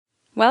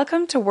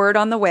Welcome to Word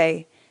on the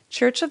Way,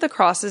 Church of the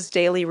Cross's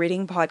daily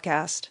reading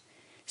podcast.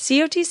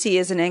 COTC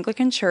is an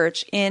Anglican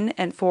church in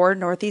and for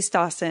Northeast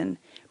Dawson,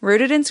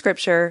 rooted in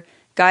Scripture,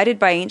 guided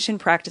by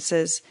ancient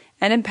practices,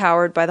 and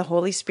empowered by the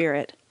Holy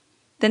Spirit.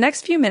 The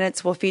next few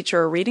minutes will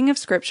feature a reading of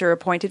Scripture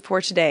appointed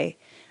for today,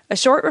 a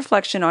short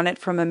reflection on it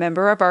from a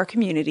member of our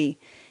community,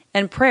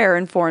 and prayer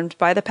informed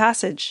by the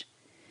passage.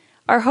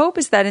 Our hope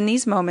is that in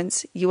these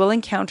moments you will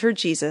encounter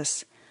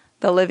Jesus,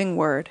 the living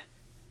Word.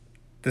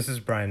 This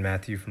is Brian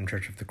Matthew from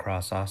Church of the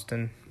Cross,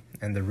 Austin,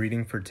 and the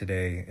reading for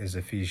today is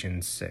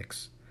Ephesians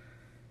 6.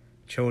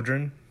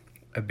 Children,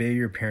 obey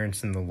your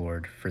parents in the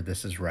Lord, for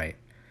this is right.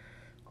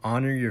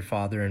 Honor your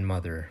father and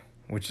mother,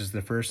 which is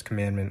the first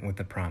commandment with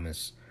a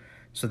promise,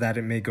 so that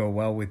it may go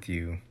well with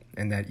you,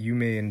 and that you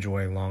may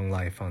enjoy long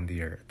life on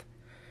the earth.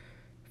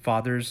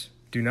 Fathers,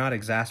 do not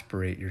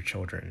exasperate your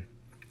children.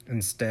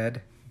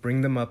 Instead,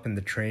 bring them up in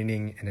the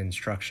training and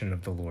instruction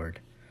of the Lord.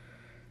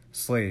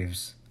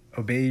 Slaves,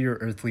 obey your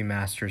earthly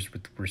masters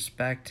with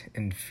respect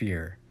and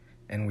fear,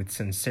 and with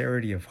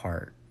sincerity of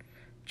heart,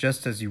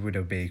 just as you would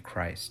obey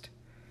Christ.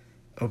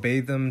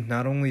 Obey them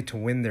not only to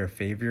win their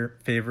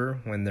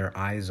favor when their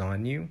eye is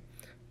on you,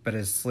 but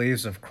as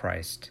slaves of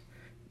Christ,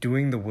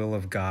 doing the will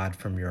of God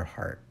from your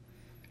heart.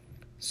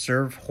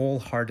 Serve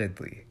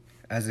wholeheartedly,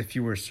 as if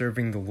you were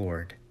serving the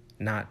Lord,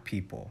 not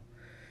people,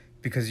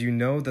 because you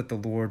know that the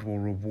Lord will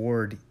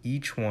reward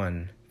each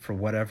one for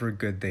whatever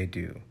good they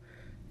do,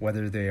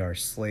 whether they are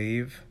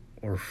slave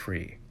or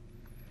free.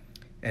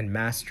 And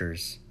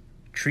masters,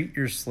 treat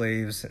your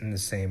slaves in the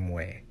same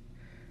way.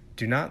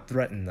 Do not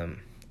threaten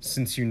them,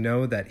 since you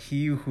know that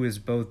he who is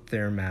both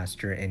their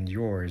master and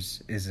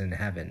yours is in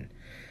heaven,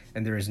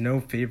 and there is no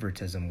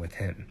favoritism with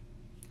him.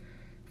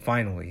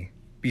 Finally,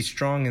 be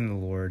strong in the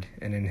Lord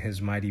and in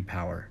his mighty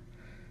power.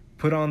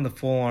 Put on the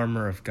full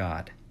armor of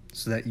God,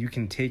 so that you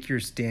can take your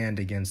stand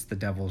against the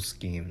devil's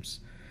schemes.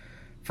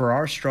 For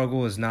our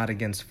struggle is not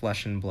against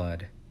flesh and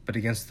blood, but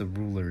against the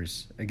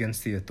rulers,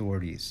 against the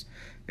authorities,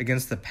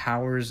 against the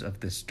powers of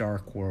this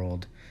dark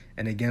world,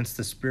 and against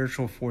the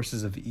spiritual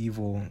forces of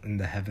evil in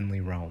the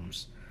heavenly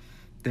realms.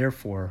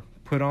 Therefore,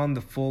 put on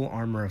the full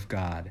armor of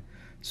God,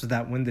 so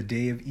that when the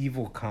day of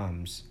evil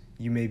comes,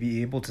 you may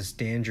be able to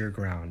stand your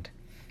ground,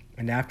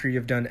 and after you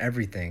have done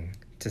everything,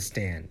 to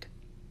stand.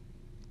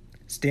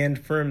 Stand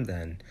firm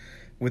then,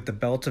 with the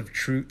belt of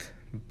truth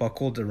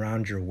buckled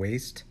around your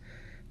waist,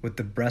 with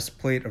the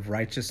breastplate of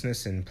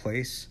righteousness in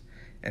place,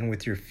 and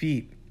with your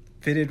feet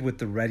fitted with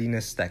the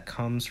readiness that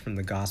comes from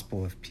the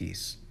gospel of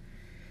peace.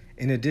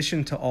 In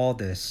addition to all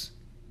this,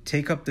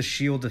 take up the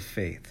shield of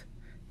faith,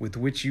 with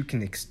which you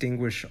can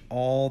extinguish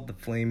all the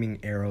flaming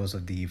arrows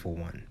of the evil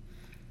one.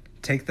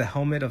 Take the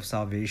helmet of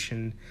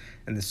salvation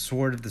and the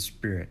sword of the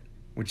Spirit,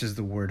 which is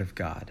the word of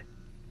God.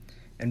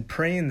 And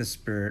pray in the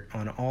Spirit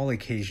on all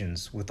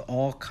occasions with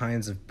all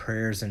kinds of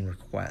prayers and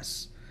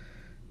requests.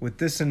 With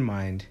this in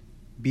mind,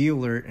 be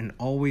alert and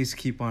always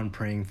keep on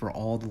praying for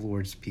all the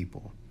Lord's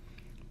people.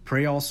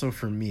 Pray also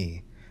for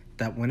me,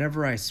 that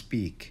whenever I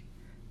speak,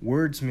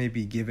 words may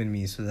be given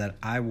me so that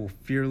I will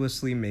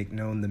fearlessly make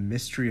known the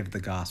mystery of the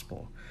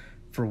gospel,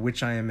 for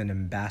which I am an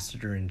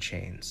ambassador in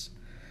chains.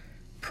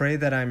 Pray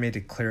that I may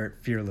declare it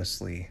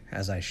fearlessly,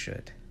 as I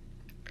should.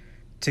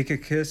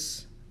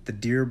 Tychicus, the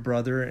dear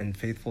brother and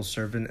faithful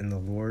servant in the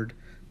Lord,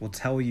 will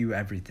tell you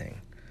everything,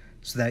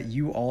 so that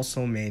you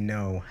also may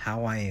know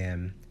how I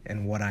am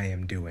and what I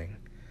am doing.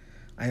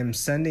 I am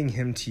sending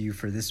him to you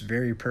for this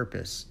very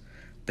purpose,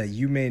 that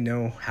you may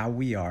know how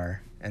we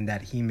are, and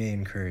that he may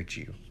encourage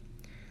you.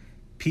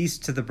 Peace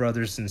to the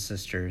brothers and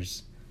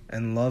sisters,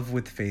 and love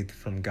with faith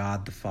from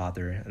God the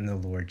Father and the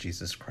Lord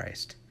Jesus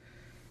Christ.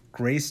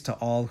 Grace to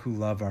all who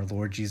love our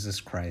Lord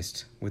Jesus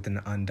Christ with an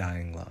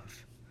undying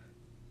love.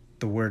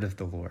 The word of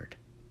the Lord.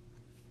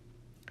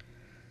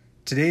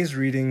 Today's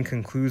reading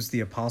concludes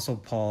the Apostle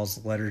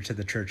Paul's letter to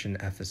the church in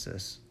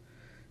Ephesus.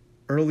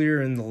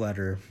 Earlier in the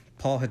letter,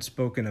 Paul had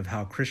spoken of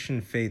how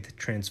Christian faith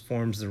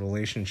transforms the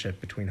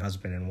relationship between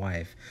husband and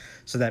wife,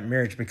 so that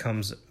marriage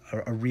becomes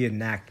a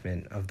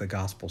reenactment of the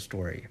gospel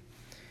story.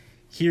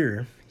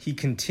 Here, he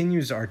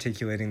continues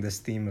articulating this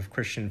theme of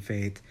Christian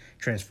faith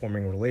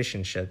transforming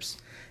relationships,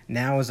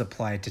 now as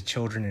applied to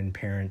children and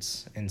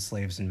parents and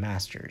slaves and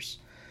masters.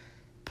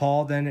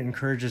 Paul then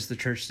encourages the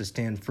church to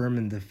stand firm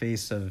in the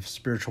face of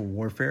spiritual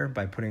warfare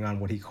by putting on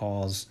what he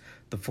calls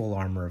the full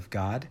armor of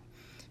God.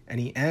 And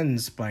he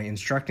ends by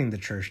instructing the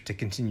church to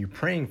continue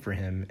praying for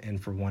him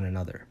and for one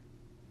another.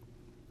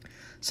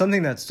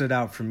 Something that stood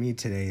out for me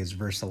today is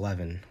verse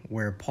 11,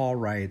 where Paul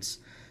writes,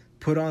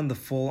 "Put on the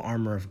full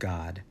armor of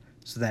God,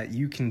 so that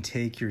you can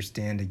take your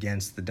stand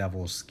against the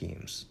devil's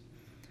schemes."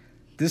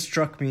 This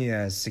struck me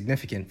as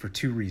significant for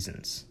two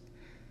reasons.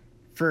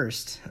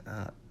 First,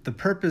 the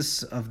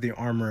purpose of the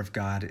armor of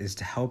God is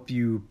to help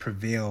you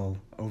prevail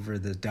over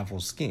the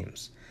devil's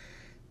schemes.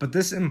 But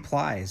this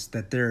implies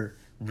that there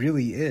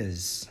really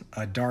is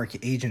a dark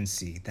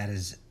agency that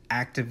is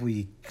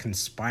actively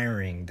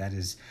conspiring, that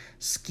is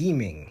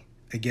scheming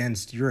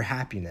against your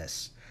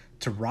happiness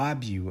to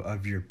rob you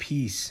of your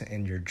peace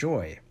and your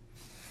joy.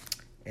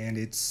 And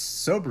it's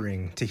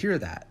sobering to hear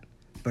that.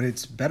 But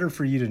it's better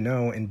for you to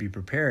know and be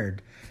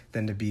prepared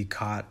than to be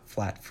caught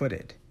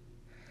flat-footed.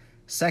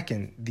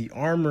 Second, the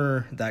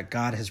armor that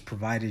God has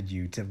provided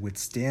you to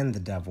withstand the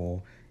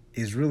devil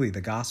is really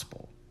the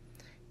gospel.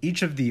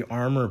 Each of the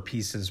armor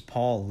pieces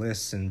Paul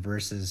lists in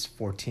verses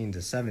 14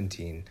 to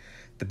 17,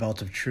 the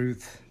belt of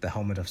truth, the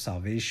helmet of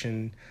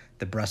salvation,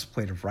 the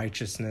breastplate of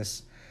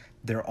righteousness,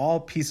 they're all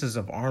pieces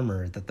of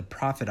armor that the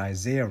prophet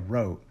Isaiah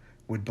wrote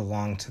would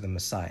belong to the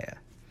Messiah.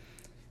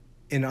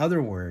 In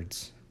other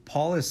words,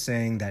 Paul is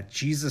saying that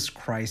Jesus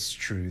Christ's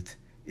truth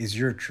is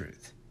your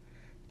truth.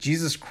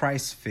 Jesus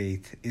Christ's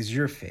faith is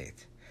your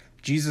faith.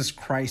 Jesus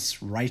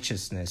Christ's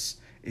righteousness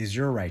is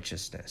your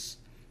righteousness.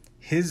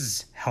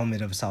 His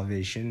helmet of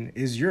salvation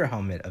is your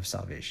helmet of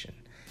salvation.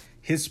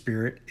 His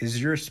spirit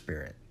is your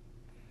spirit.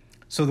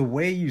 So the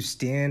way you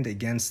stand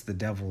against the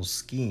devil's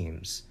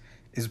schemes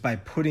is by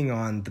putting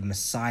on the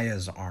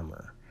Messiah's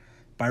armor,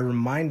 by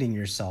reminding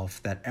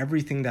yourself that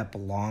everything that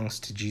belongs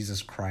to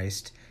Jesus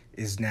Christ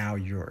is now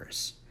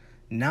yours,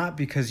 not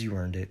because you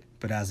earned it,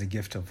 but as a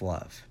gift of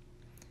love.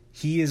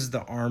 He is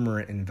the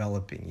armor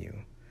enveloping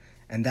you,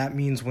 and that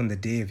means when the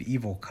day of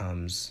evil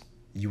comes,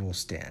 you will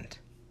stand.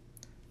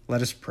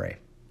 Let us pray.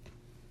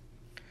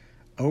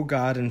 O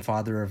God and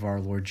Father of our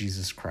Lord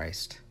Jesus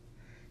Christ,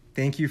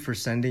 thank you for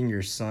sending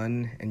your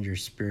Son and your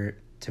Spirit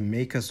to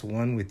make us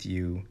one with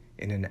you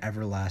in an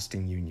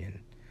everlasting union.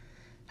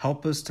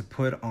 Help us to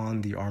put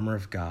on the armor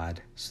of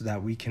God so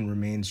that we can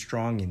remain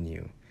strong in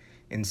you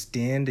and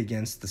stand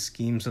against the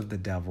schemes of the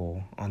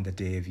devil on the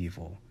day of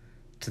evil.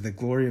 To the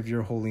glory of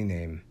your holy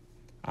name.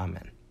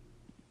 Amen.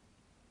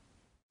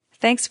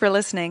 Thanks for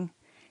listening.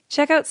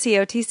 Check out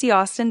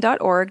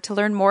cotcaustin.org to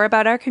learn more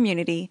about our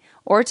community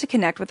or to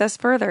connect with us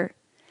further.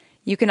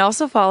 You can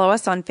also follow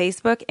us on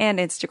Facebook and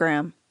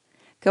Instagram.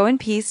 Go in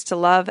peace to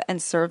love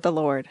and serve the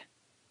Lord.